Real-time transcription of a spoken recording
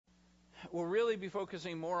we'll really be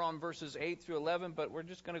focusing more on verses 8 through 11, but we're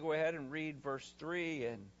just going to go ahead and read verse 3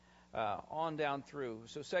 and on down through.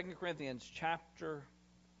 So 2 Corinthians chapter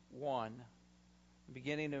 1,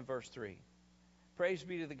 beginning in verse 3. Praise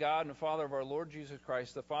be to the God and Father of our Lord Jesus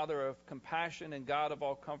Christ, the Father of compassion and God of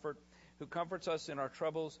all comfort, who comforts us in our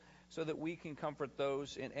troubles, so that we can comfort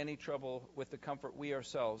those in any trouble with the comfort we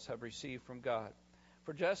ourselves have received from God.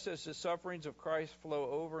 For just as the sufferings of Christ flow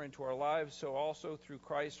over into our lives, so also through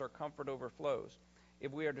Christ our comfort overflows.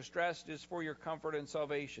 If we are distressed, it is for your comfort and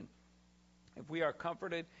salvation. If we are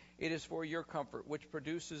comforted, it is for your comfort, which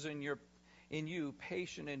produces in you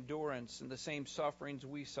patient endurance in the same sufferings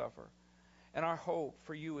we suffer. And our hope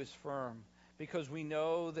for you is firm, because we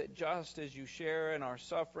know that just as you share in our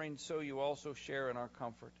suffering, so you also share in our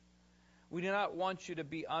comfort. We do not want you to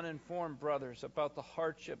be uninformed, brothers, about the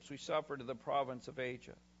hardships we suffered in the province of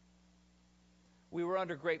Asia. We were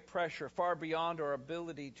under great pressure, far beyond our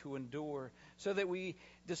ability to endure, so that we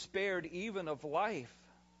despaired even of life.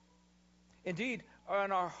 Indeed,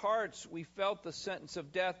 in our hearts we felt the sentence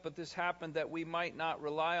of death, but this happened that we might not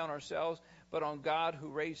rely on ourselves, but on God who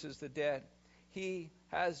raises the dead. He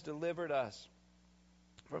has delivered us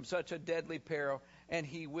from such a deadly peril, and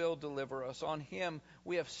He will deliver us. On Him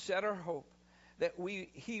we have set our hope that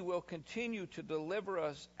He will continue to deliver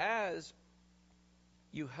us as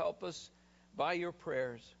you help us by your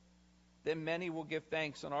prayers. Then many will give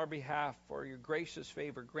thanks on our behalf for your gracious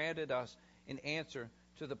favor granted us in answer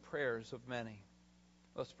to the prayers of many.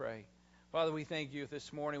 Let's pray. Father, we thank you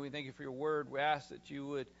this morning. We thank you for your word. We ask that you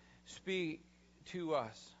would speak to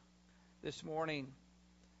us this morning,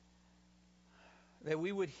 that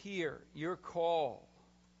we would hear your call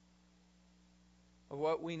of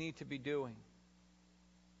what we need to be doing.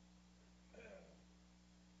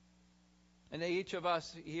 And each of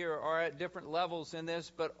us here are at different levels in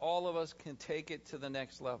this, but all of us can take it to the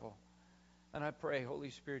next level. And I pray,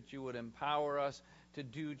 Holy Spirit, you would empower us to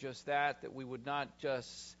do just that, that we would not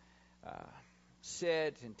just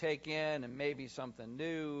sit and take in and maybe something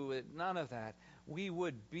new. None of that. We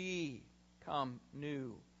would become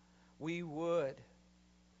new. We would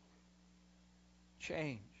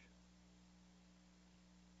change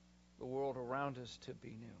the world around us to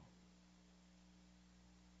be new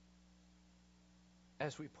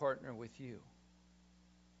as we partner with you.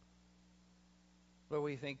 Lord,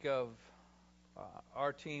 we think of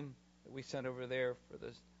our team that we sent over there for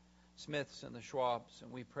the Smiths and the Schwabs,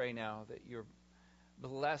 and we pray now that your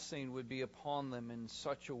blessing would be upon them in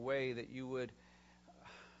such a way that you would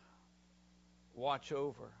watch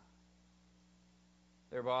over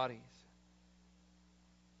their bodies,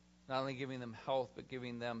 not only giving them health, but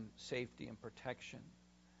giving them safety and protection.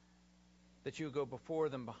 That you would go before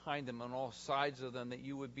them, behind them, on all sides of them, that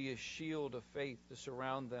you would be a shield of faith to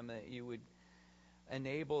surround them, that you would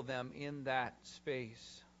enable them in that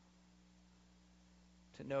space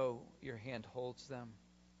to know your hand holds them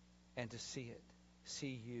and to see it,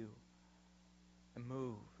 see you, and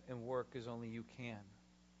move and work as only you can.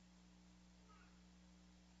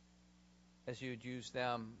 As you would use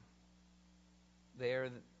them there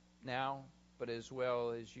now, but as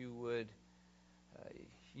well as you would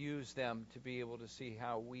use them to be able to see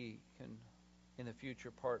how we can in the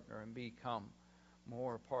future partner and become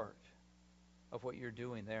more a part of what you're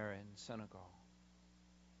doing there in Senegal.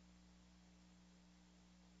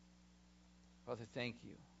 Father, thank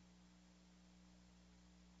you.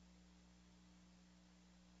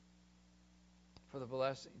 For the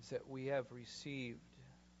blessings that we have received.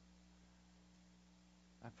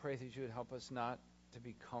 I pray that you would help us not to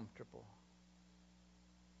be comfortable,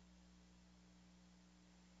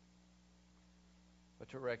 but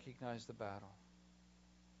to recognize the battle.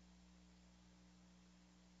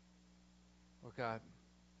 Oh God,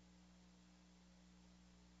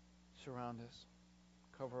 surround us,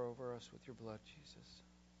 cover over us with your blood, Jesus.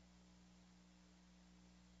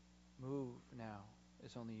 Move now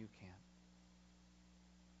as only you can.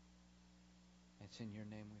 It's in your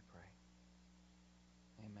name we pray.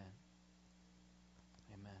 Amen.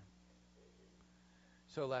 Amen.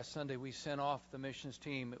 So last Sunday we sent off the missions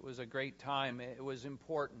team. It was a great time. It was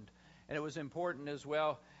important. And it was important as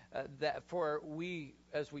well that for we,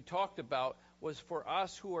 as we talked about, was for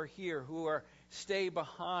us who are here, who are stay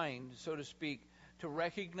behind, so to speak, to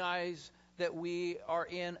recognize that we are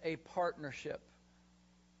in a partnership.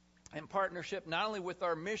 And partnership not only with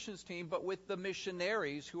our missions team, but with the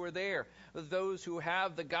missionaries who are there. Those who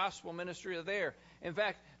have the gospel ministry are there. In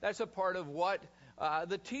fact, that's a part of what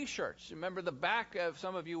the T-shirts. Remember the back of,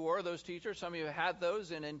 some of you wore those T-shirts. Some of you had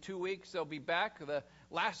those. And in 2 weeks, they'll be back. The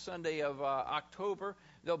last Sunday of October,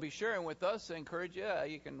 they'll be sharing with us. I encourage you.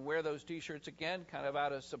 You can wear those T-shirts again, kind of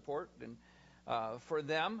out of support and for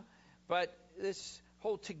them. But this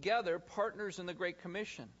whole together, partners in the Great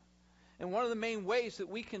Commission. And one of the main ways that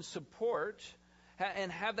we can support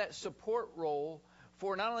and have that support role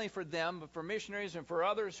for not only for them, but for missionaries and for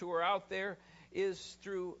others who are out there is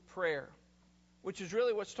through prayer, which is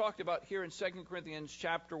really what's talked about here in 2 Corinthians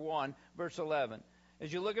chapter 1, verse 11.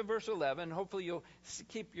 As you look at verse 11, hopefully you'll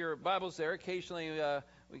keep your Bibles there. Occasionally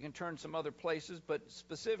we can turn some other places, but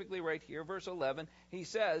specifically right here, verse 11, he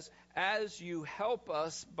says, as you help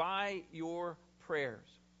us by your prayers.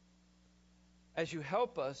 As you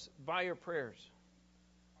help us by your prayers.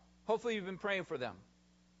 Hopefully you've been praying for them.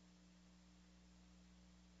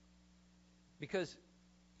 Because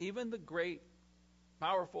even the great,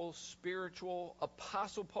 powerful, spiritual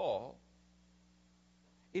Apostle Paul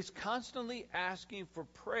is constantly asking for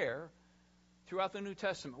prayer throughout the New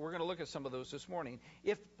Testament. We're going to look at some of those this morning.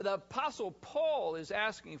 If the Apostle Paul is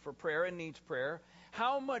asking for prayer and needs prayer,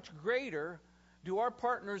 how much greater do our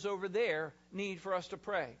partners over there need for us to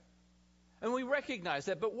pray? And we recognize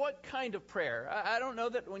that, but what kind of prayer? I don't know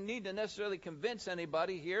that we need to necessarily convince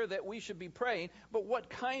anybody here that we should be praying, but what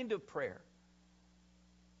kind of prayer?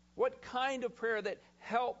 What kind of prayer that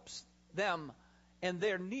helps them and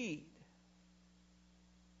their need?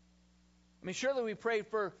 I mean, surely we prayed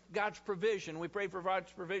for God's provision. We prayed for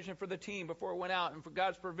God's provision for the team before it went out, and for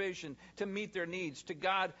God's provision to meet their needs,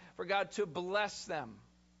 for God to bless them.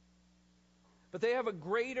 But they have a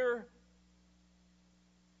greater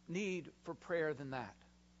need for prayer than that.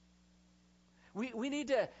 We need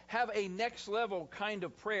to have a next level kind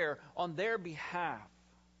of prayer on their behalf.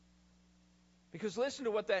 Because listen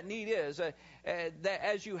to what that need is. That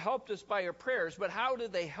as you helped us by your prayers, but how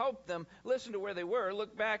did they help them? Listen to where they were.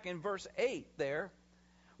 Look back in verse 8 there.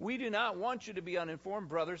 We do not want you to be uninformed,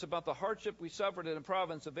 brothers, about the hardship we suffered in the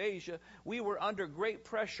province of Asia. We were under great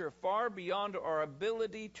pressure, far beyond our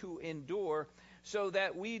ability to endure, so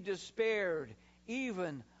that we despaired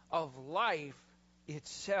even of life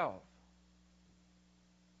itself.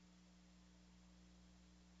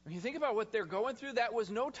 When you think about what they're going through, that was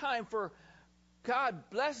no time for God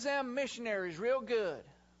bless them missionaries real good.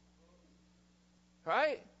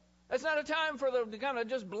 Right? That's not a time for them to kind of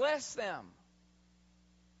just bless them.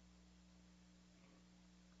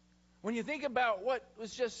 When you think about what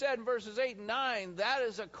was just said in verses 8 and 9, that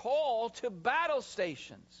is a call to battle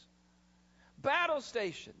stations. Battle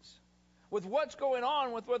stations. With what's going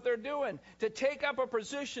on, with what they're doing. To take up a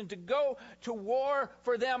position, to go to war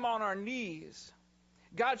for them on our knees.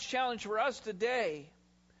 God's challenge for us today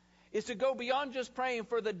is to go beyond just praying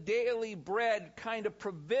for the daily bread kind of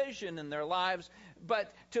provision in their lives,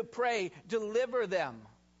 but to pray, deliver them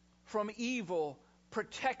from evil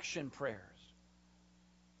protection prayers.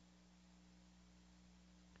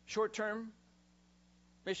 Short-term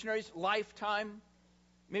missionaries, lifetime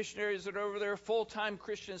missionaries that are over there, full-time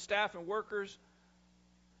Christian staff and workers.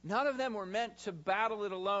 None of them were meant to battle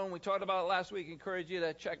it alone. We talked about it last week. I encourage you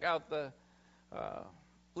to check out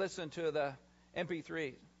listen to the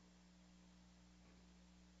MP3s.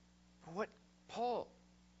 What Paul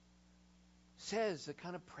says, the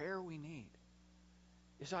kind of prayer we need,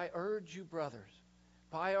 is I urge you, brothers,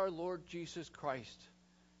 by our Lord Jesus Christ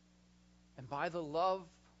and by the love,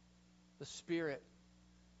 the Spirit,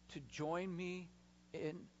 to join me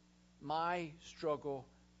in my struggle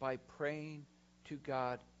by praying to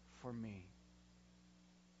God for me.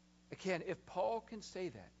 Again, if Paul can say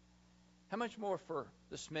that, how much more for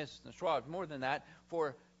the Smiths and the Schwabs? More than that,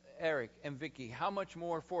 for Eric and Vicky. How much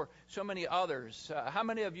more for so many others? How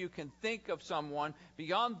many of you can think of someone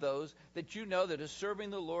beyond those that you know that is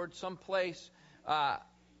serving the Lord someplace out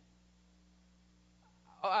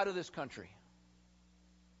of this country?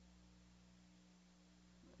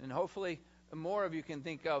 And hopefully more of you can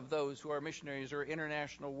think of those who are missionaries or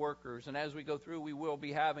international workers. And as we go through, we will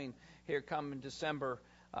be having, here come in December,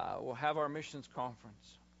 we'll have our missions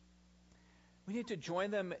conference. We need to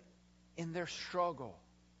join them in their struggle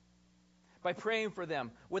by praying for them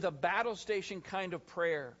with a battle station kind of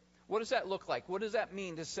prayer. What does that look like? What does that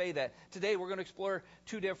mean to say that? Today we're going to explore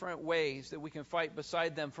two different ways that we can fight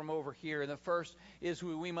beside them from over here. And the first is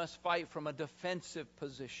we must fight from a defensive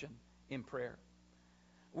position in prayer.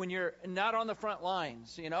 When you're not on the front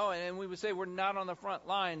lines, and we would say we're not on the front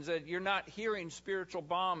lines, that you're not hearing spiritual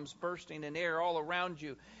bombs bursting in air all around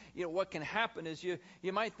you. What can happen is you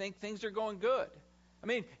might think things are going good. I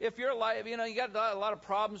mean, if your life, you got a lot of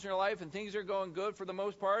problems in your life and things are going good for the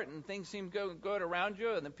most part and things seem going good around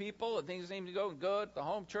you and the people and things seem to go good, the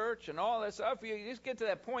home church and all that stuff, you just get to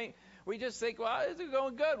that point where you just think, well, this is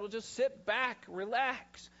going good. We'll just sit back,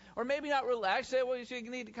 relax. Or maybe not relax. Say, well,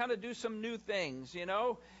 you need to kind of do some new things,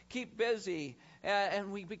 keep busy.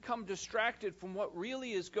 And we become distracted from what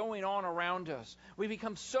really is going on around us. We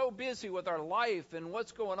become so busy with our life and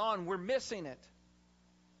what's going on, we're missing it.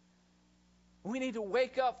 We need to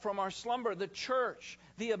wake up from our slumber. The church,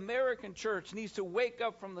 the American church, needs to wake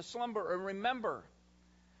up from the slumber and remember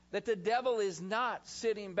that the devil is not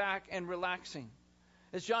sitting back and relaxing.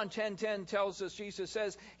 As John 10:10 tells us, Jesus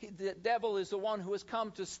says, the devil is the one who has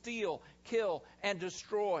come to steal, kill, and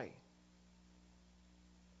destroy.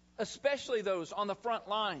 Especially those on the front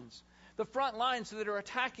lines. The front lines that are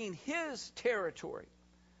attacking his territory.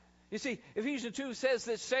 You see, Ephesians 2 says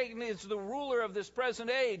that Satan is the ruler of this present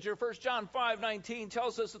age. Or 1 John 5:19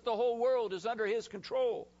 tells us that the whole world is under his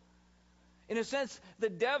control. In a sense, the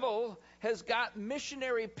devil has got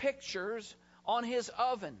missionary pictures on his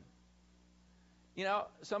oven.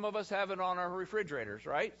 Some of us have it on our refrigerators,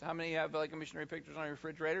 right? How many have missionary pictures on your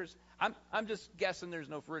refrigerators? I'm just guessing there's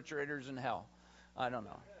no refrigerators in hell. I don't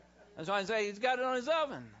know. That's why I say he's got it on his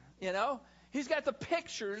oven, He's got the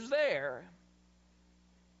pictures there.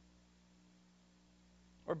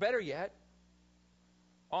 Or better yet,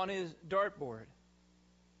 on his dartboard.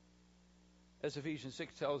 As Ephesians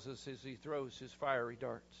 6 tells us, as he throws his fiery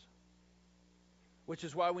darts. Which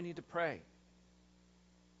is why we need to pray.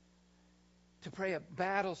 To pray a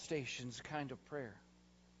Battlestations kind of prayer.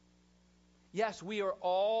 Yes, we are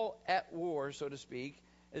all at war, so to speak,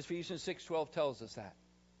 as Ephesians 6:12 tells us that.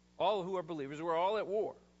 All who are believers, we're all at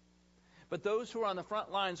war. But those who are on the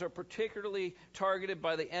front lines are particularly targeted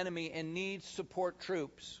by the enemy and need support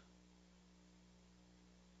troops.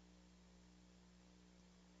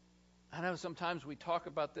 I know sometimes we talk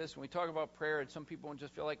about this and we talk about prayer, and some people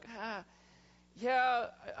just feel like, yeah,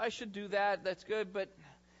 I should do that. That's good, but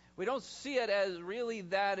we don't see it as really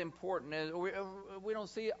that important. We don't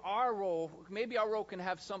see our role. Maybe our role can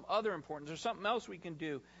have some other importance or something else we can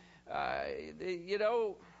do.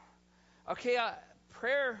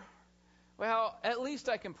 Prayer, well, at least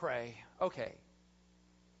I can pray. Okay.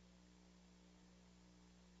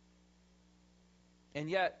 And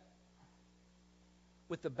yet,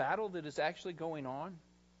 with the battle that is actually going on,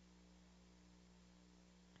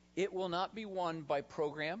 it will not be won by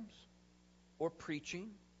programs or preaching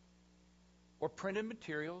or printed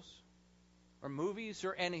materials or movies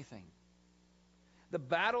or anything. The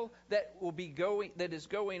battle that is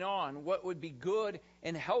going on, what would be good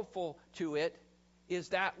and helpful to it, is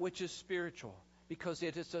that which is spiritual, because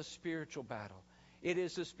it is a spiritual battle. It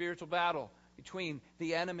is a spiritual battle between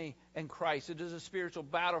the enemy and Christ. It is a spiritual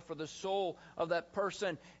battle for the soul of that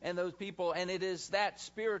person and those people, and it is that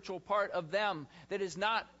spiritual part of them that is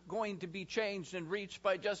not going to be changed and reached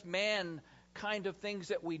by just man kind of things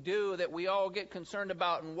that we do, that we all get concerned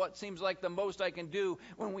about, and what seems like the most I can do,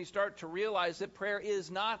 when we start to realize that prayer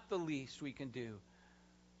is not the least we can do.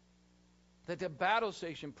 That the battle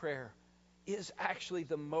station prayer is actually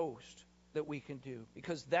the most that we can do,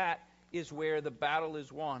 because that is where the battle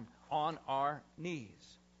is won, on our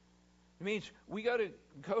knees. It means we got to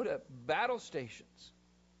go to battle stations,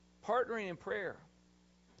 partnering in prayer,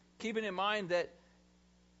 keeping in mind that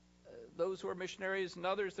those who are missionaries and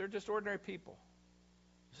others, they're just ordinary people.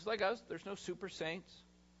 Just like us, there's no super saints.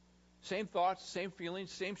 Same thoughts, same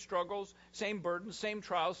feelings, same struggles, same burdens, same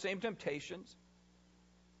trials, same temptations.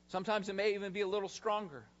 Sometimes it may even be a little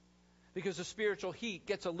stronger, because the spiritual heat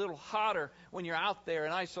gets a little hotter when you're out there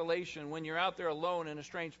in isolation, when you're out there alone in a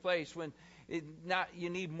strange place, when you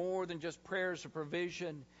need more than just prayers of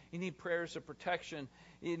provision. You need prayers of protection.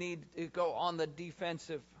 You need to go on the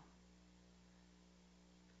defensive.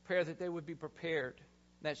 Prayer that they would be prepared.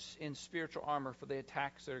 That's in spiritual armor for the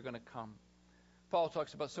attacks that are going to come. Paul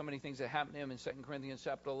talks about so many things that happened to him in 2 Corinthians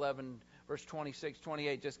chapter 11, verse 26,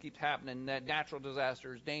 28, just keeps happening. That natural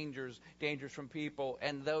disasters, dangers from people,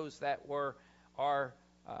 and those that are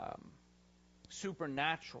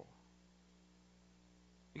supernatural.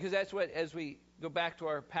 Because that's what, as we go back to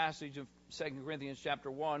our passage of 2 Corinthians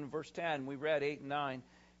chapter 1, verse 10, we read 8 and 9,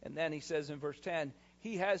 and then he says in verse 10,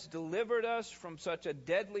 He has delivered us from such a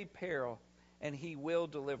deadly peril, and He will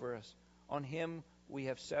deliver us. On Him we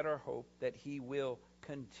have set our hope that He will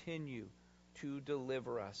continue to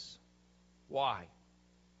deliver us. Why?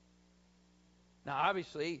 Now,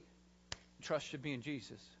 obviously, trust should be in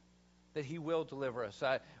Jesus, that He will deliver us.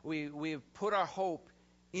 We've put our hope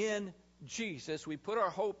in Jesus. We put our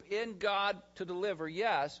hope in God to deliver,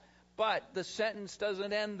 yes, but the sentence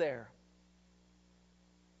doesn't end there.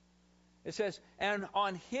 It says, and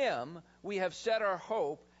on Him we have set our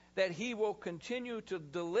hope that He will continue to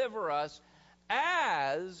deliver us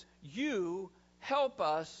as you help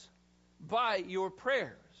us by your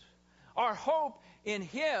prayers. Our hope in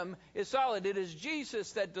Him is solid. It is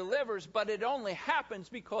Jesus that delivers, but it only happens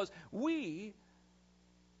because we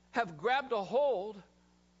have grabbed a hold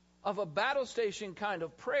of a battle station kind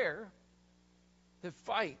of prayer that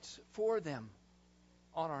fights for them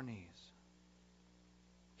on our knees.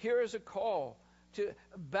 Here is a call to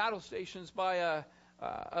battle stations by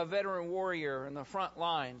a veteran warrior in the front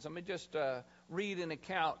lines. Let me just read an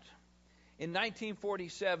account. In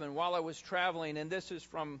 1947, while I was traveling, and this is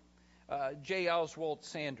from J. Oswald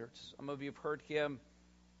Sanders. Some of you have heard him.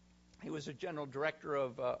 He was a general director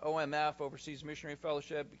of OMF, Overseas Missionary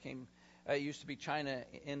Fellowship, used to be China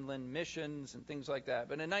Inland Missions and things like that.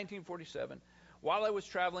 But in 1947, while I was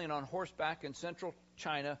traveling on horseback in central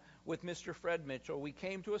China with Mr. Fred Mitchell, we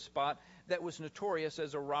came to a spot that was notorious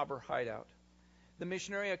as a robber hideout. The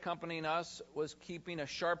missionary accompanying us was keeping a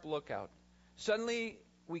sharp lookout. Suddenly,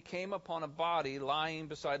 we came upon a body lying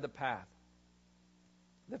beside the path.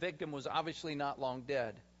 The victim was obviously not long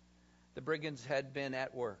dead. The brigands had been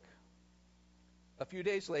at work. A few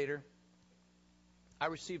days later, I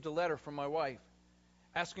received a letter from my wife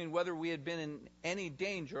asking whether we had been in any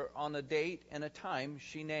danger on a date and a time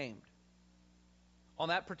she named. On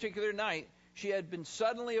that particular night, she had been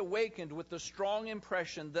suddenly awakened with the strong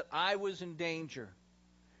impression that I was in danger.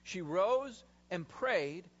 She rose and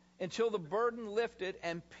prayed until the burden lifted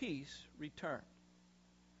and peace returned.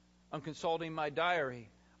 On consulting my diary,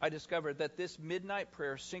 I discovered that this midnight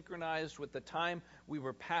prayer synchronized with the time we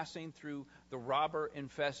were passing through the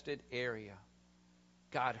robber-infested area.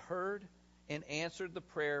 God heard and answered the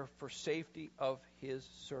prayer for safety of His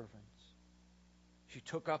servants. She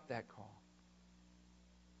took up that call.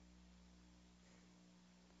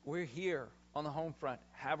 We're here on the home front,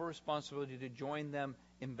 have a responsibility to join them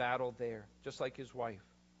in battle there, just like his wife.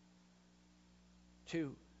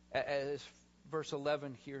 2, as verse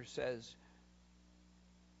 11 here says,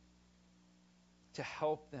 to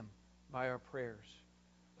help them by our prayers,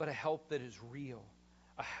 but a help that is real,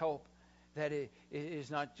 a help that it is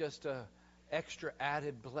not just a extra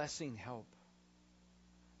added blessing help.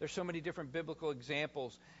 There's so many different biblical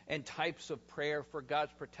examples and types of prayer for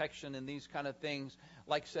God's protection and these kind of things,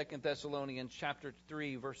 like 2 Thessalonians chapter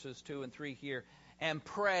 3, verses 2 and 3 here. And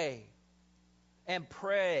pray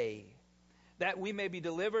that we may be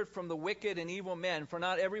delivered from the wicked and evil men. For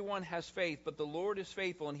not everyone has faith, but the Lord is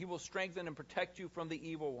faithful, and He will strengthen and protect you from the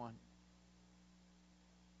evil one.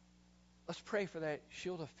 Let's pray for that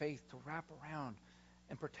shield of faith to wrap around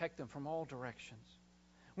and protect them from all directions.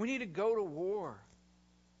 We need to go to war.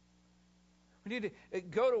 We need to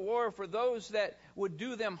go to war for those that would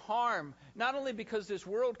do them harm, not only because this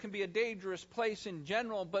world can be a dangerous place in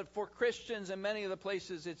general, but for Christians in many of the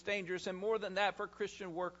places it's dangerous, and more than that, for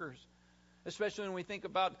Christian workers, especially when we think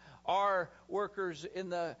about our workers in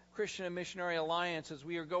the Christian and Missionary Alliance as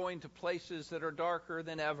we are going to places that are darker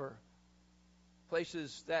than ever,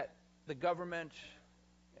 places that the government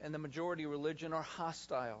and the majority religion are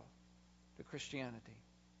hostile to Christianity.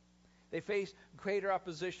 They face greater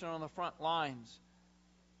opposition on the front lines.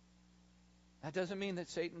 That doesn't mean that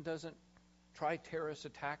Satan doesn't try terrorist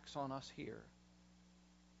attacks on us here.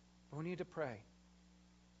 But we need to pray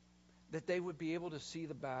that they would be able to see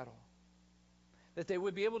the battle, that they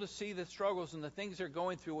would be able to see the struggles and the things they're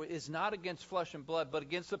going through is not against flesh and blood, but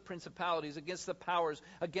against the principalities, against the powers,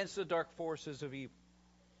 against the dark forces of evil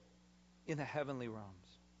in the heavenly realms.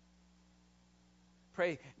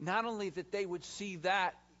 Pray not only that they would see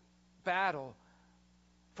that battle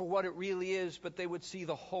for what it really is, but they would see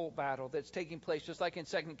the whole battle that's taking place, just like in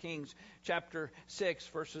 2 Kings chapter 6,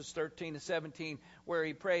 verses 13 to 17, where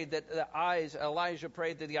he prayed that Elijah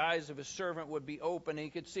prayed that the eyes of his servant would be open, and he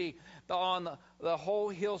could see on the whole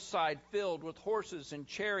hillside filled with horses and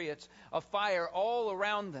chariots of fire all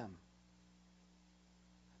around them.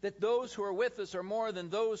 That those who are with us are more than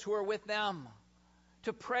those who are with them.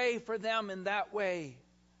 To pray for them in that way.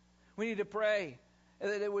 We need to pray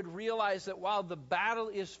that they would realize that while the battle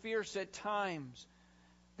is fierce at times,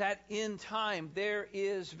 that in time there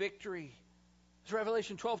is victory. As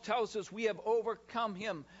Revelation 12 tells us, we have overcome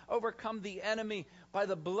him, overcome the enemy by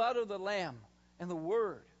the blood of the Lamb and the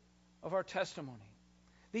word of our testimony.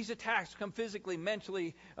 These attacks come physically,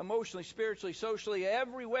 mentally, emotionally, spiritually, socially,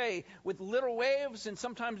 every way, with little waves and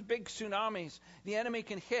sometimes big tsunamis. The enemy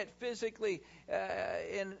can hit physically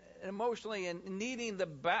and emotionally, and needing the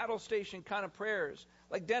battle station kind of prayers.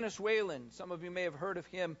 Like Dennis Whalen, some of you may have heard of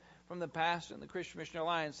him from the past in the Christian Missionary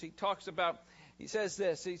Alliance. He says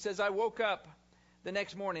this, he says, I woke up the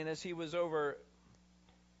next morning as he was over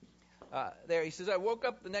there. He says, I woke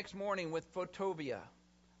up the next morning with photobia.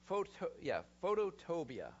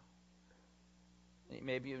 Phototopia.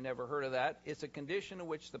 Maybe you've never heard of that. It's a condition in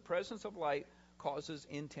which the presence of light causes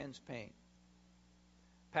intense pain.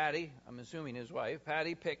 Patty, I'm assuming his wife,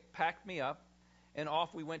 Patty packed me up, and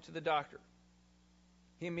off we went to the doctor.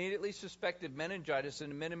 He immediately suspected meningitis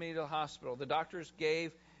and admitted me to the hospital. The doctors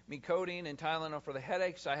gave me codeine and Tylenol for the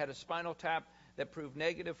headaches. I had a spinal tap that proved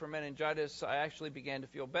negative for meningitis. I actually began to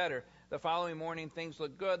feel better. The following morning, things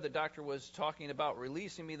looked good. The doctor was talking about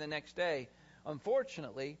releasing me the next day.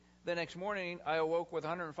 Unfortunately, the next morning, I awoke with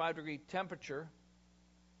 105-degree temperature,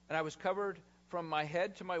 and I was covered from my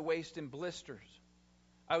head to my waist in blisters.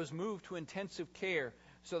 I was moved to intensive care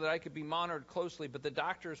so that I could be monitored closely, but the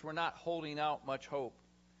doctors were not holding out much hope.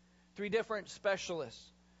 3 different specialists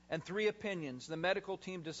and 3 opinions. The medical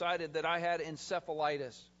team decided that I had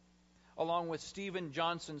encephalitis, along with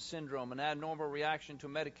Stevens-Johnson syndrome, an abnormal reaction to a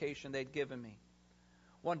medication they'd given me.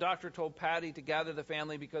 One doctor told Patty to gather the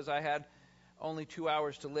family because I had only 2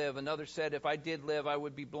 hours to live. Another said if I did live, I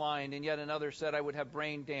would be blind, and yet another said I would have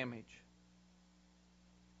brain damage.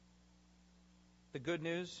 The good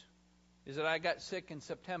news is that I got sick in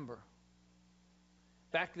September.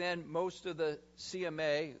 Back then, most of the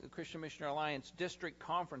CMA, the Christian Missionary Alliance, district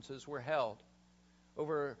conferences were held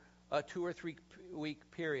over a 2 or 3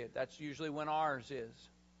 week period. That's usually when ours is.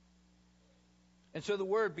 And so the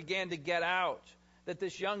word began to get out that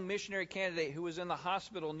this young missionary candidate who was in the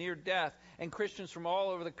hospital near death, and Christians from all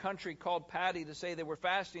over the country called Patty to say they were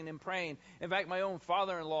fasting and praying. In fact, my own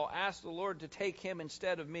father-in-law asked the Lord to take him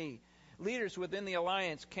instead of me. Leaders within the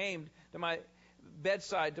alliance came to my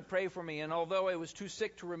bedside to pray for me, and although I was too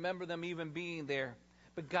sick to remember them even being there,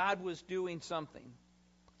 but God was doing something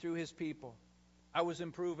through his people. I was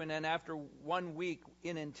improving, and after 1 week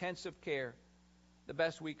in intensive care, the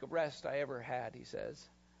best week of rest I ever had, he says,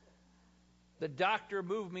 the doctor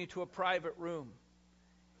moved me to a private room.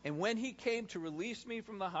 And when he came to release me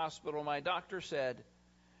from the hospital, my doctor said,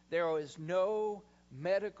 there is no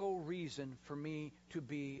medical reason for me to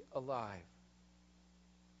be alive.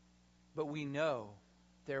 But we know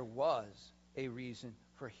there was a reason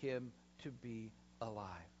for him to be alive.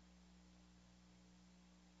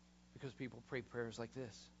 Because people pray prayers like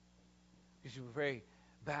this. Because people pray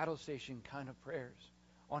battle station kind of prayers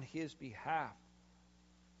on his behalf.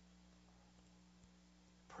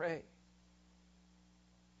 Pray.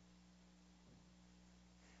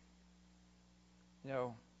 You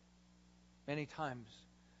know, many times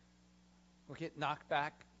we'll get knocked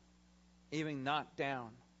back, even knocked down.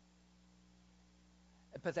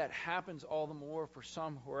 But that happens all the more for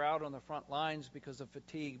some who are out on the front lines because of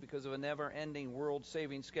fatigue, because of a never-ending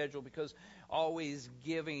world-saving schedule, because always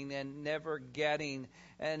giving and never getting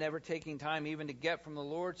and never taking time even to get from the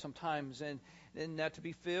Lord sometimes, and not to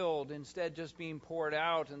be filled, instead just being poured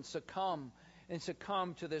out and succumb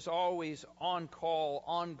to this always on call,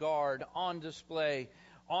 on guard, on display,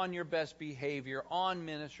 on your best behavior, on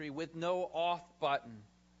ministry with no off button.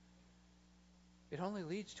 It only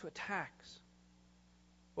leads to attacks,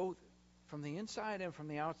 both from the inside and from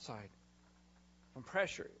the outside, from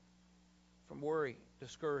pressure, from worry,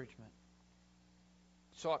 discouragement.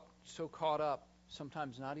 So caught up,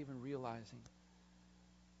 sometimes not even realizing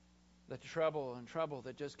that the trouble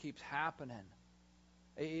that just keeps happening.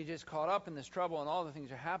 You just caught up in this trouble and all the things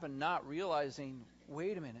that happen, not realizing,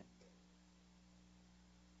 wait a minute.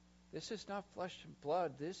 This is not flesh and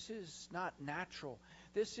blood. This is not natural.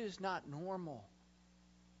 This is not normal.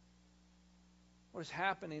 What is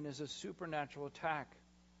happening is a supernatural attack.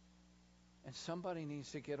 And somebody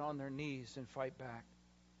needs to get on their knees and fight back.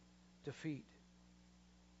 Defeat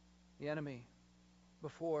the enemy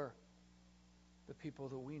before the people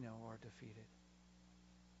that we know are defeated.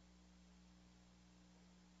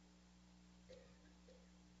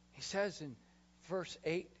 He says in verse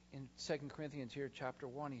 8 in 2 Corinthians here, chapter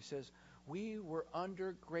 1, he says, we were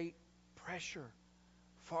under great pressure,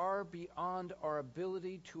 far beyond our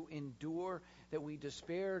ability to endure, that we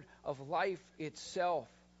despaired of life itself.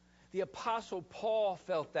 The Apostle Paul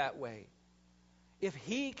felt that way. If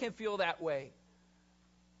he can feel that way,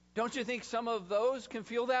 don't you think some of those can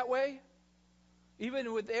feel that way?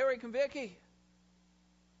 Even with Eric and Vicky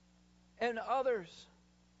and others.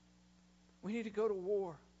 We need to go to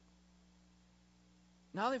war.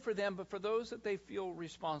 Not only for them, but for those that they feel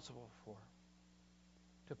responsible for.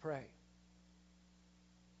 To pray.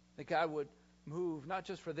 That God would move, not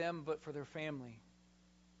just for them, but for their family.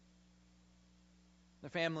 Their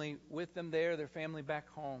family with them there, their family back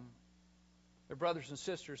home. Their brothers and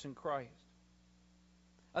sisters in Christ.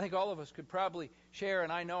 I think all of us could probably share,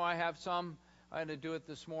 and I know I have some, I had to do it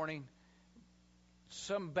this morning,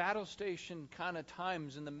 some battle station kind of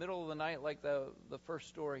times in the middle of the night, like the first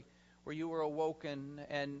story, where you were awoken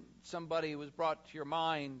and somebody was brought to your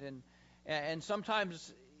mind. And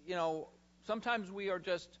sometimes, you know, Sometimes we are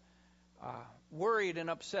just worried and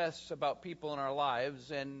obsessed about people in our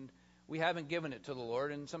lives, and we haven't given it to the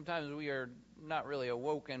Lord. And sometimes we are not really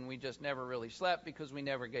awoken. We just never really slept because we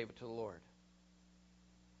never gave it to the Lord.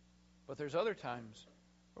 But there's other times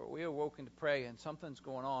where we awoken to pray and something's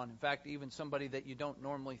going on. In fact, even somebody that you don't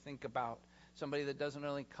normally think about, somebody that doesn't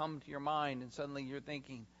really come to your mind, and suddenly you're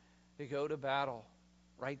thinking to go to battle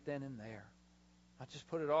right then and there. Not just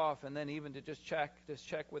put it off, and then even to just check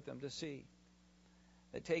with them to see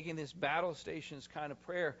that taking this battle stations kind of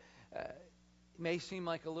prayer may seem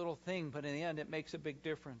like a little thing, but in the end it makes a big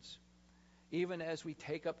difference. Even as we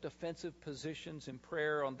take up defensive positions in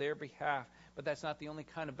prayer on their behalf. But that's not the only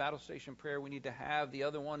kind of battle station prayer we need to have. The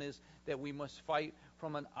other one is that we must fight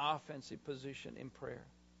from an offensive position in prayer.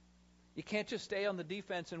 You can't just stay on the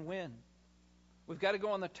defense and win. We've got to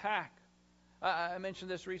go on the attack. I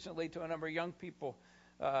mentioned this recently to a number of young people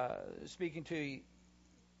speaking to you.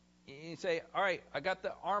 You say, all right, I got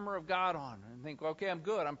the armor of God on. And think, okay, I'm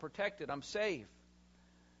good. I'm protected. I'm safe.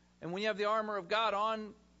 And when you have the armor of God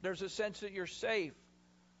on, there's a sense that you're safe.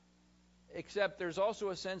 Except there's also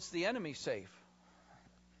a sense the enemy's safe.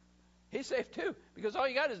 He's safe too, because all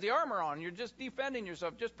you got is the armor on. You're just defending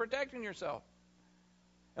yourself, just protecting yourself.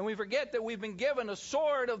 And we forget that we've been given a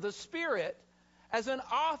sword of the Spirit as an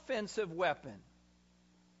offensive weapon.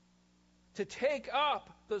 To take up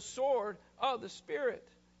the sword of the Spirit,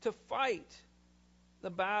 to fight the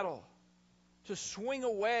battle, to swing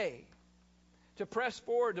away, to press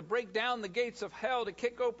forward, to break down the gates of hell, to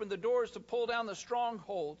kick open the doors, to pull down the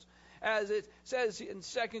strongholds. As it says in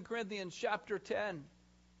 2 Corinthians chapter 10.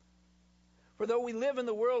 For though we live in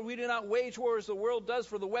the world, we do not wage war as the world does,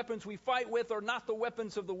 for the weapons we fight with are not the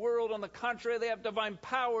weapons of the world. On the contrary, they have divine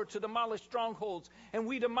power to demolish strongholds. And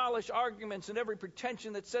we demolish arguments and every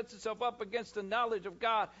pretension that sets itself up against the knowledge of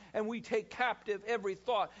God. And we take captive every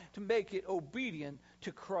thought to make it obedient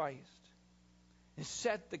to Christ. And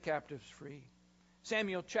set the captives free.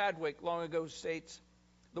 Samuel Chadwick long ago states,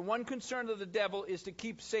 the one concern of the devil is to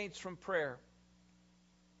keep saints from prayer.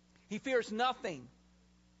 He fears nothing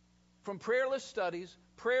from prayerless studies,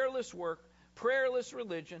 prayerless work, prayerless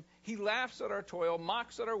religion. He laughs at our toil,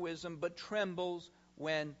 mocks at our wisdom, but trembles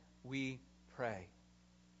when we pray.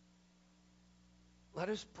 Let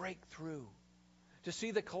us break through to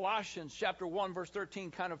see the Colossians chapter 1 verse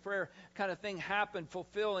 13 kind of prayer, kind of thing happen,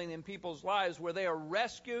 fulfilling in people's lives where they are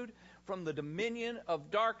rescued from the dominion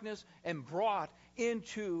of darkness and brought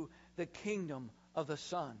into the kingdom of the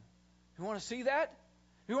Son. You want to see that?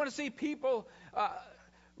 You want to see people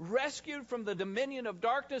rescued from the dominion of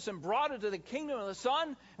darkness and brought into the kingdom of the Son?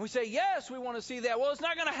 And we say, yes, we want to see that. Well, it's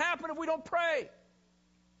not going to happen if we don't pray.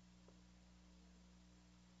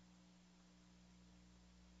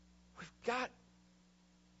 We've got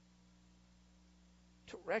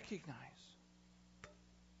to recognize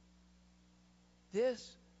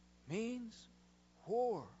this means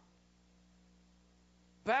war.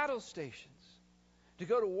 Battle stations. To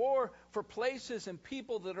go to war for places and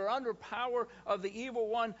people that are under power of the evil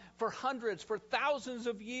one for hundreds, for thousands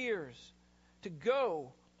of years. To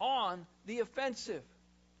go on the offensive.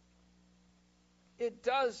 It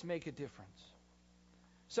does make a difference.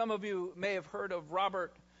 Some of you may have heard of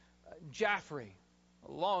Robert Jaffray.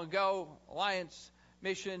 Long ago, Alliance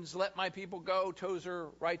Missions, Let My People Go. Tozer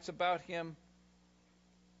writes about him.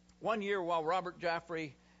 One year while Robert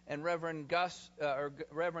Jaffray and Reverend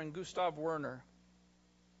Gustav Werner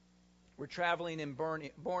were traveling in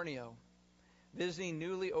Borneo, visiting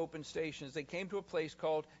newly opened stations, they came to a place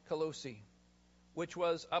called Kalosi, which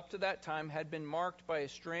was, up to that time, had been marked by a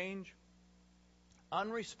strange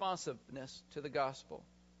unresponsiveness to the gospel.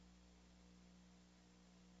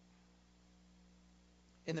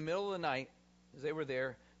 In the middle of the night, as they were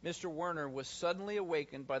there, Mr. Werner was suddenly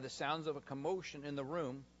awakened by the sounds of a commotion in the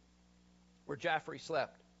room where Jaffray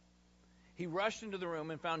slept. He rushed into the room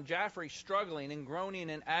and found Jaffray struggling and groaning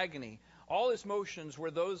in agony. All his motions were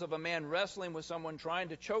those of a man wrestling with someone trying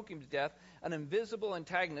to choke him to death, an invisible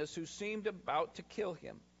antagonist who seemed about to kill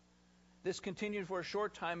him. This continued for a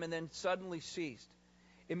short time and then suddenly ceased.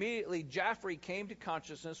 Immediately, Jaffray came to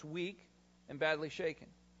consciousness, weak and badly shaken.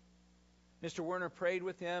 Mr. Werner prayed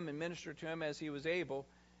with him and ministered to him as he was able,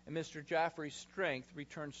 and Mr. Jaffray's strength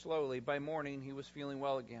returned slowly. By morning, he was feeling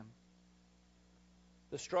well again.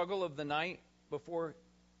 The struggle of the night before,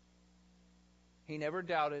 he never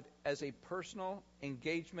doubted as a personal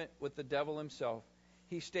engagement with the devil himself.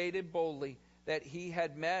 He stated boldly that he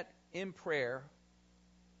had met in prayer,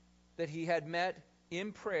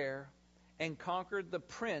 and conquered the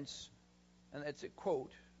prince, and that's a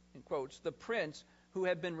quote, in quotes, the prince who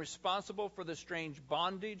had been responsible for the strange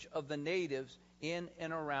bondage of the natives in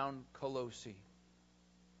and around Colossae.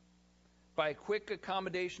 By a quick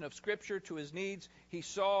accommodation of Scripture to his needs, he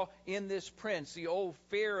saw in this prince the old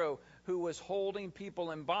Pharaoh who was holding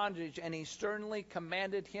people in bondage, and he sternly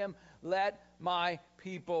commanded him, "Let my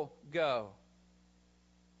people go."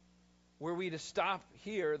 Were we to stop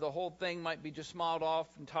here, the whole thing might be just smiled off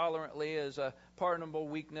intolerantly as a pardonable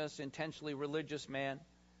weakness, intentionally religious man,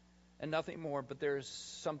 and nothing more. But there is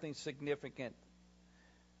something significant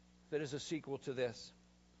that is a sequel to this.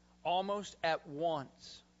 Almost at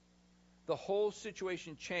once, the whole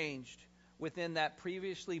situation changed within that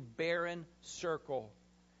previously barren circle.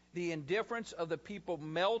 The indifference of the people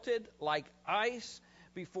melted like ice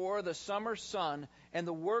before the summer sun, and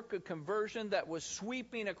the work of conversion that was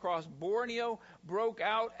sweeping across Borneo broke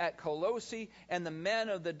out at Colossae, and the men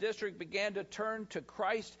of the district began to turn to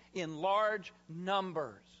Christ in large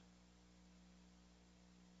numbers.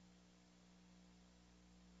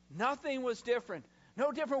 Nothing was different.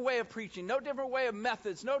 No different way of preaching, no different way of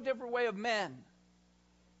methods, no different way of men.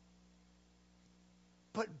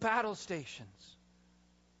 But battle stations,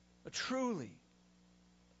 truly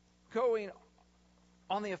going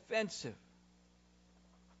on the offensive,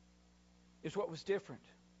 is what was different.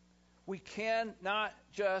 We cannot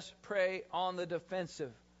just pray on the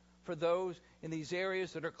defensive for those in these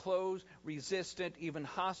areas that are closed, resistant, even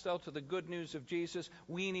hostile to the good news of Jesus.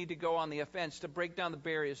 We need to go on the offense to break down the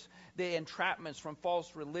barriers, the entrapments from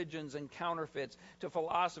false religions and counterfeits, to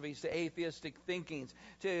philosophies, to atheistic thinkings,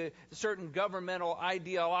 to certain governmental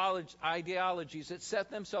ideologies that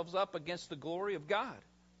set themselves up against the glory of God.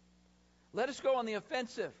 Let us go on the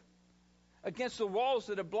offensive against the walls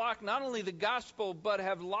that have blocked not only the gospel, but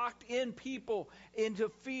have locked in people into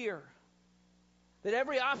fear. That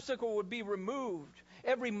every obstacle would be removed,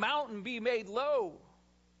 every mountain be made low.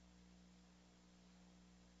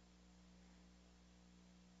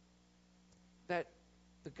 That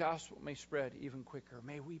the gospel may spread even quicker.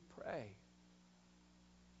 May we pray.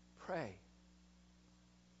 Pray.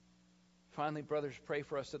 Finally, brothers, pray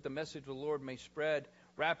for us that the message of the Lord may spread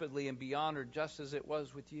rapidly and beyond, or just as it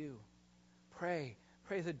was with you. Pray.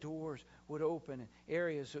 Pray the doors would open,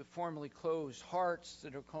 areas that formerly closed, hearts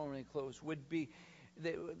that are formerly closed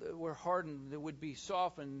that were hardened, that would be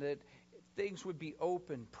softened, that things would be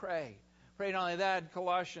open. Pray. Pray not only that,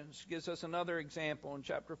 Colossians gives us another example in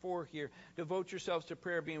chapter 4 here. Devote yourselves to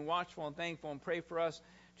prayer, being watchful and thankful, and pray for us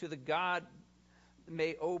to the God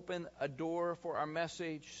may open a door for our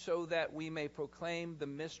message so that we may proclaim the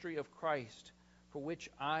mystery of Christ, for which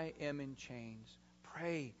I am in chains.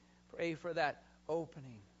 Pray. Pray for that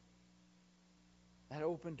opening, that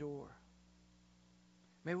open door.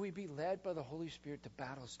 May we be led by the Holy Spirit to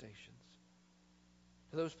battle stations,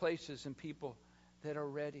 to those places and people that are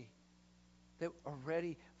ready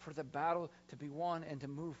for the battle to be won and to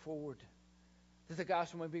move forward, that the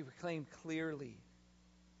gospel may be proclaimed clearly,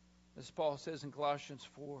 as Paul says in Colossians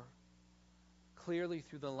 4, clearly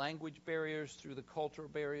through the language barriers, through the cultural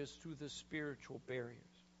barriers, through the spiritual barriers.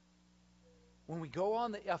 When we go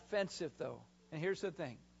on the offensive, though, and here's the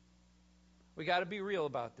thing, we got to be real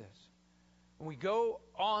about this. When we go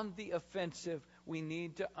on the offensive, we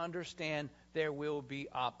need to understand there will be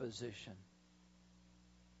opposition.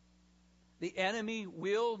 The enemy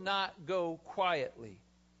will not go quietly.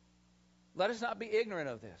 Let us not be ignorant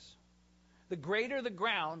of this. The greater the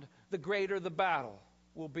ground, the greater the battle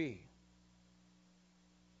will be.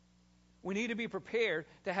 We need to be prepared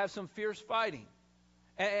to have some fierce fighting.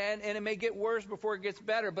 And it may get worse before it gets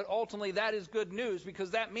better, but ultimately that is good news,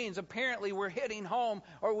 because that means apparently we're hitting home,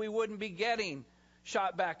 or we wouldn't be getting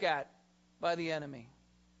shot back at by the enemy.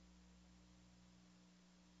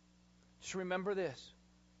 Just remember this.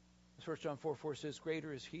 1 John 4:4 says,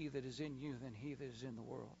 "Greater is he that is in you than he that is in the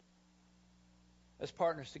world." As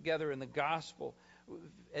partners together in the gospel,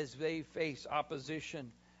 as they face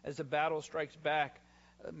opposition, as the battle strikes back,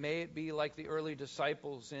 may it be like the early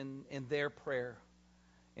disciples in their prayer.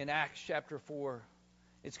 In Acts chapter 4,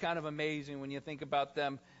 it's kind of amazing when you think about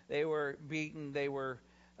them. They were beaten, they were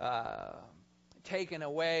taken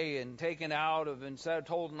away and taken out of, and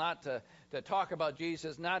told not to talk about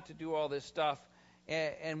Jesus, not to do all this stuff.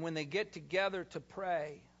 And when they get together to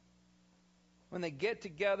pray,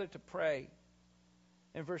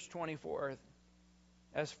 in verse 24,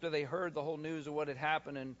 after they heard the whole news of what had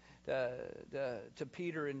happened to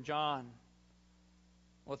Peter and John,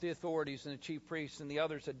 what the authorities and the chief priests and the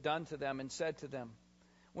others had done to them, and said to them,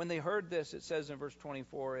 when they heard this, it says in verse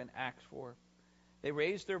 24 in Acts 4, they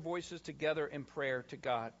raised their voices together in prayer to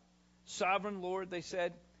God. "Sovereign Lord," they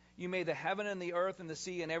said, "you made the heaven and the earth and the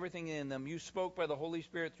sea and everything in them. You spoke by the Holy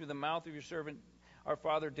Spirit through the mouth of your servant our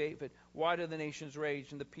father David. Why do the nations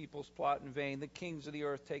rage and the peoples plot in vain? The kings of the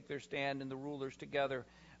earth take their stand and the rulers together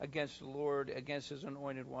against the Lord, against his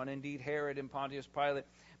anointed one. Indeed, Herod and Pontius Pilate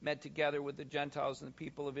met together with the Gentiles and the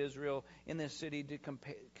people of Israel in this city to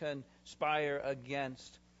conspire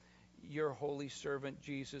against your holy servant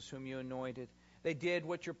Jesus, whom you anointed. They did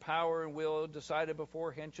what your power and will decided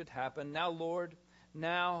beforehand should happen. Now,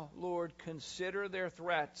 Lord, consider their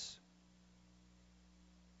threats.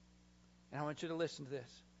 And I want you to listen to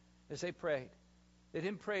this. As they prayed, they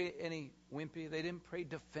didn't pray any wimpy, they didn't pray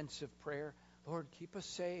defensive prayer. Lord, keep us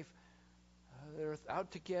safe. They're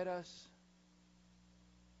out to get us.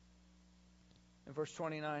 In verse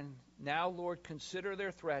 29, now, Lord, consider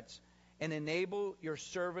their threats and enable your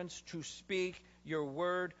servants to speak your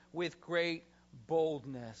word with great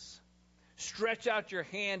boldness. Stretch out your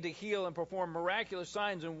hand to heal and perform miraculous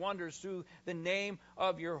signs and wonders through the name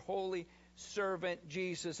of your holy servant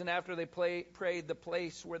Jesus. And after they prayed, the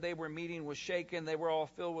place where they were meeting was shaken. They were all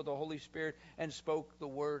filled with the Holy Spirit and spoke the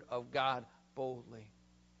word of God boldly.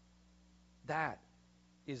 That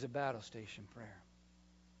is a battle station prayer.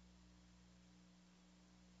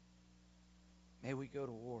 May we go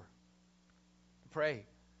to war. Pray,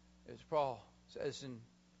 as Paul says in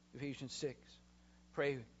Ephesians 6.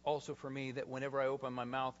 Pray also for me that whenever I open my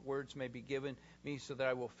mouth, words may be given me so that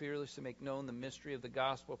I will fearlessly make known the mystery of the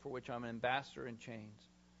gospel for which I'm an ambassador in chains.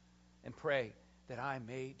 And pray that I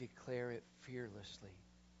may declare it fearlessly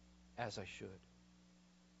as I should.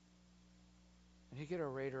 When you get our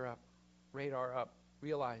radar up,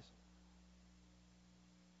 realize,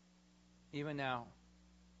 even now,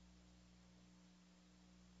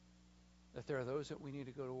 that there are those that we need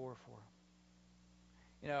to go to war for.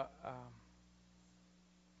 You know,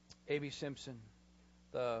 A.B. Simpson,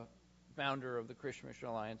 the founder of the Christian Mission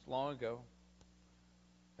Alliance, long ago,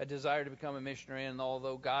 had desired to become a missionary, and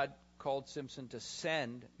although God called Simpson to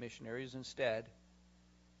send missionaries instead,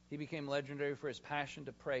 he became legendary for his passion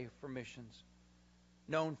to pray for missions.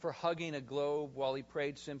 Known for hugging a globe while he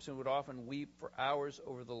prayed, Simpson would often weep for hours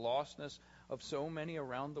over the lostness of so many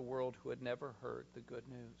around the world who had never heard the good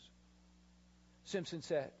news. Simpson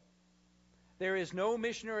said, there is no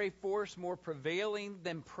missionary force more prevailing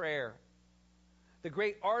than prayer. The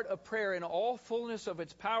great art of prayer in all fullness of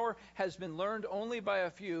its power has been learned only by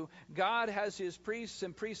a few. God has his priests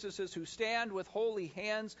and priestesses who stand with holy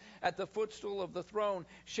hands at the footstool of the throne,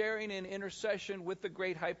 sharing in intercession with the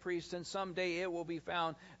great high priest, and someday it will be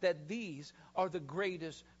found that these are the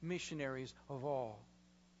greatest missionaries of all.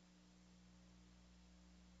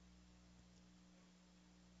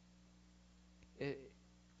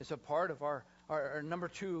 It's a part of our number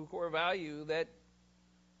 2 core value that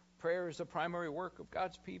prayer is the primary work of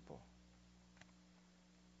God's people.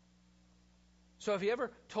 So have you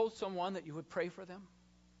ever told someone that you would pray for them?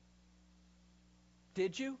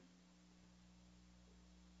 Did you?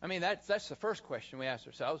 I mean, that's the first question we ask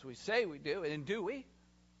ourselves. We say we do, and do we?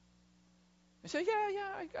 We say, yeah,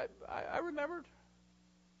 I remembered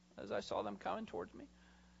as I saw them coming towards me.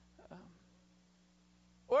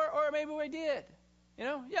 Or maybe we did. You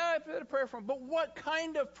know, yeah, I put a prayer for them. But what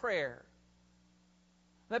kind of prayer?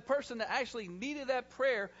 That person that actually needed that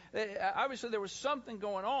prayer, obviously there was something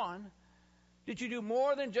going on. Did you do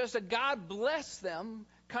more than just a God bless them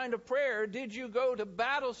kind of prayer? Did you go to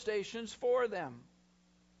battle stations for them?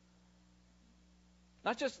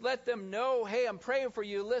 Not just let them know, hey, I'm praying for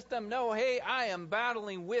you. Let them know, hey, I am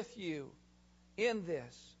battling with you in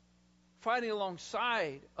this, fighting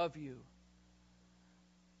alongside of you.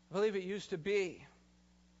 I believe it used to be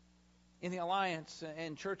in the Alliance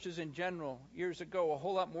and churches in general years ago a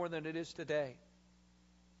whole lot more than it is today.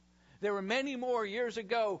 There were many more years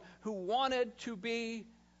ago who wanted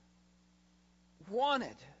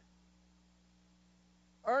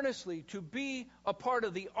earnestly to be a part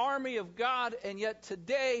of the army of God, and yet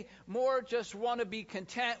today more just want to be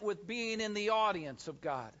content with being in the audience of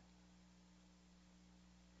God.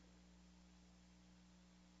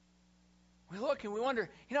 We look and we wonder,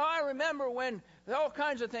 I remember when all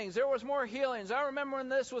kinds of things, there was more healings. I remember when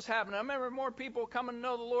this was happening. I remember more people coming to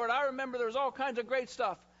know the Lord. I remember there was all kinds of great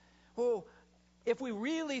stuff. Well, if we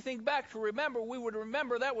really think back to remember, we would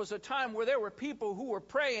remember that was a time where there were people who were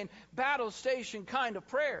praying battle station kind of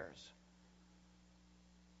prayers.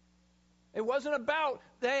 It wasn't about,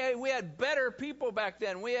 we had better people back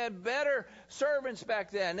then. We had better servants back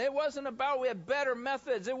then. It wasn't about we had better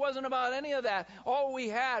methods. It wasn't about any of that. All we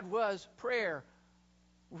had was prayer,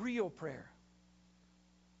 real prayer.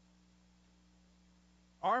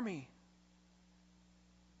 Army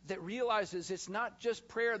that realizes it's not just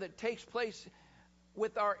prayer that takes place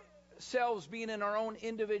with our ourselves being in our own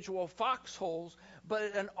individual foxholes,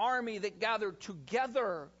 but an army that gathered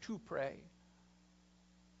together to pray.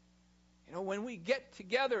 You know, when we get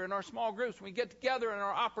together in our small groups, when we get together in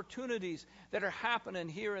our opportunities that are happening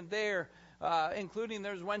here and there, including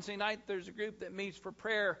there's Wednesday night, there's a group that meets for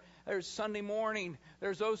prayer. There's Sunday morning.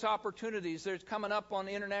 There's those opportunities. There's coming up on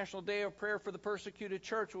the International Day of Prayer for the Persecuted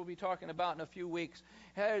Church we'll be talking about in a few weeks.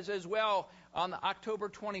 As well, on the October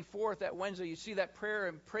 24th, that Wednesday, you see that prayer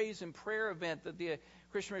and praise and prayer event that the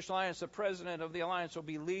Christian Mission Alliance, the president of the Alliance, will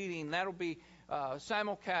be leading. That'll be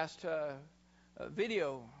simulcast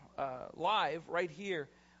video live right here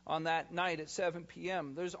on that night at 7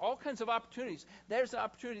 p.m. There's all kinds of opportunities. There's the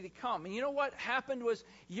opportunity to come. And you know what happened was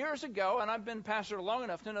years ago, and I've been pastor long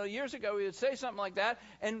enough to know years ago, we would say something like that,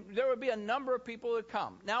 and there would be a number of people that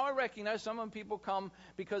come. Now I recognize some of the people come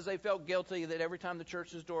because they felt guilty that every time the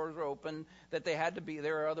church's doors were open that they had to be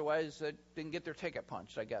there, or otherwise they didn't get their ticket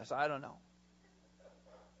punched, I guess. I don't know.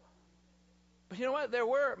 But you know what? There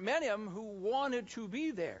were many of them who wanted to be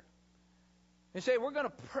there. They say, we're going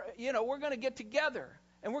to pray, we're going to get together.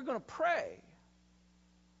 And we're going to pray.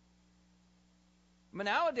 But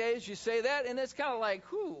nowadays, you say that, and it's kind of like,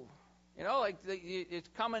 it's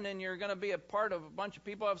coming and you're going to be a part of a bunch of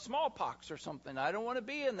people who have smallpox or something. I don't want to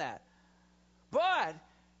be in that. But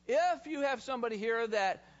if you have somebody here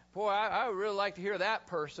that, boy, I would really like to hear that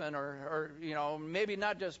person, or maybe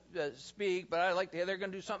not just speak, but I like to hear they're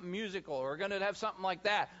going to do something musical, or going to have something like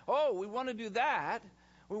that. Oh, we want to do that.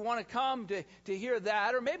 We want to come to hear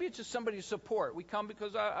that, or maybe it's just somebody to support. We come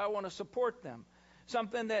because I want to support them.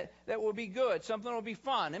 Something that will be good, something that will be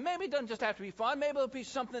fun. And maybe it doesn't just have to be fun. Maybe it'll be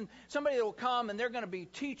somebody that will come and they're going to be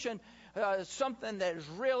teaching something that is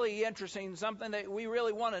really interesting, something that we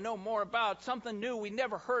really want to know more about, something new we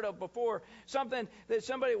never heard of before, something that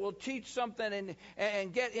somebody will teach something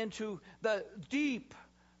and get into the deep,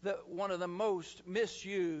 one of the most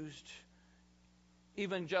misused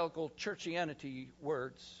evangelical churchianity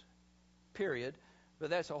words, period. But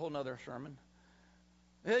that's a whole other sermon.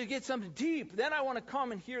 You get something deep, then I want to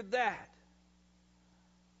come and hear that.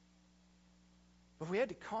 But we had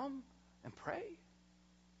to come and pray.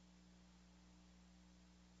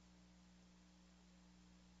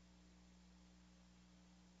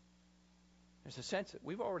 There's a sense that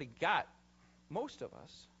we've already got, most of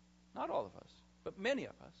us, not all of us, but many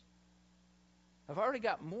of us, have already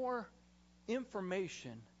got more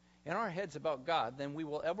information in our heads about God than we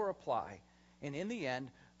will ever apply. And in the end,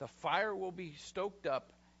 the fire will be stoked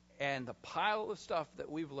up and the pile of stuff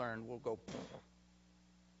that we've learned will go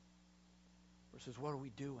versus what are we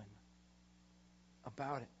doing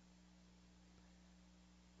about it?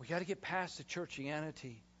 We got to get past the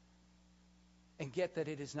churchianity and get that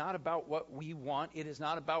it is not about what we want. It is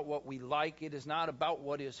not about what we like. It is not about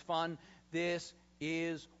what is fun. This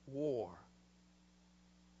is war.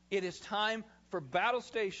 It is time for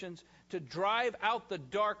Battlestations to drive out the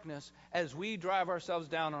darkness as we drive ourselves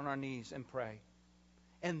down on our knees and pray.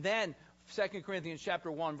 And then 2 Corinthians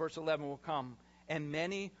chapter 1, verse 11 will come. And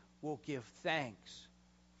many will give thanks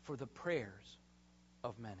for the prayers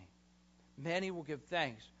of many. Many will give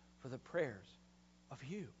thanks for the prayers of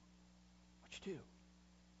you. What you do.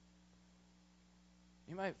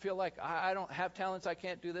 You might feel like, I don't have talents, I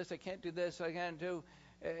can't do this, I can't do this, I can't do...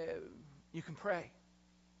 you can pray.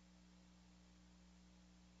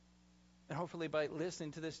 And hopefully by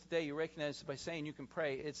listening to this today, you recognize by saying you can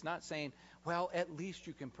pray, it's not saying, well, at least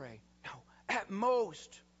you can pray. No, at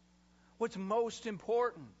most. What's most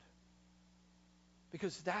important?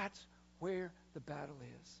 Because that's where the battle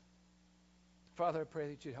is. Father, I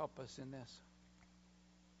pray that you'd help us in this.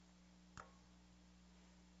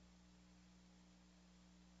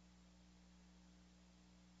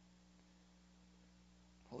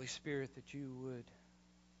 Holy Spirit, that you would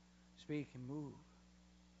speak and move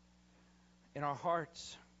in our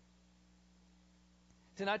hearts,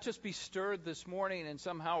 to not just be stirred this morning and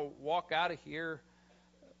somehow walk out of here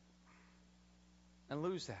and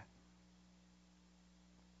lose that,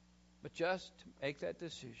 but just to make that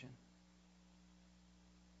decision.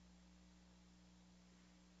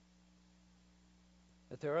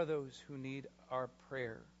 That there are those who need our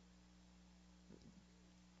prayer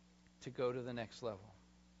to go to the next level.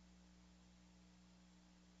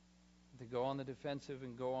 To go on the defensive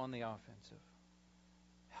and go on the offensive.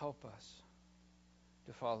 Help us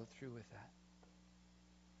to follow through with that.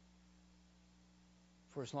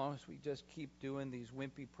 For as long as we just keep doing these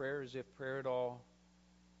wimpy prayers, if prayer at all,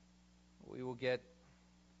 we will get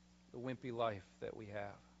the wimpy life that we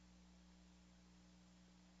have.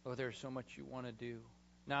 Oh, there's so much you want to do.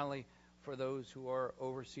 Not only for those who are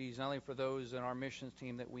overseas, not only for those in our missions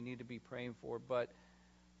team that we need to be praying for, but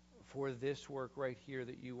for this work right here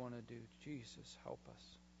that you want to do. Jesus, help us.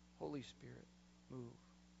 Holy Spirit, move.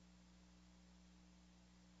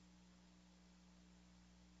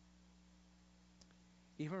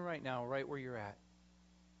 Even right now, right where you're at,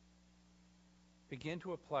 begin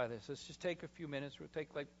to apply this. Let's just take a few minutes. We'll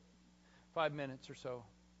take like 5 minutes or so.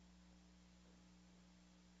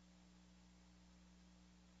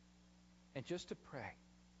 And just to pray.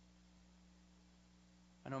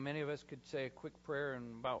 I know many of us could say a quick prayer in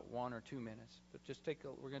about 1 or 2 minutes, but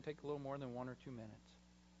we're going to take a little more than 1 or 2 minutes.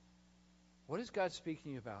 What is God speaking to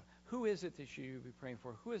you about? Who is it that you should be praying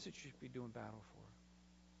for? Who is it you should be doing battle for?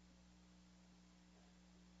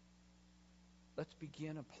 Let's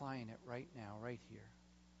begin applying it right now, right here.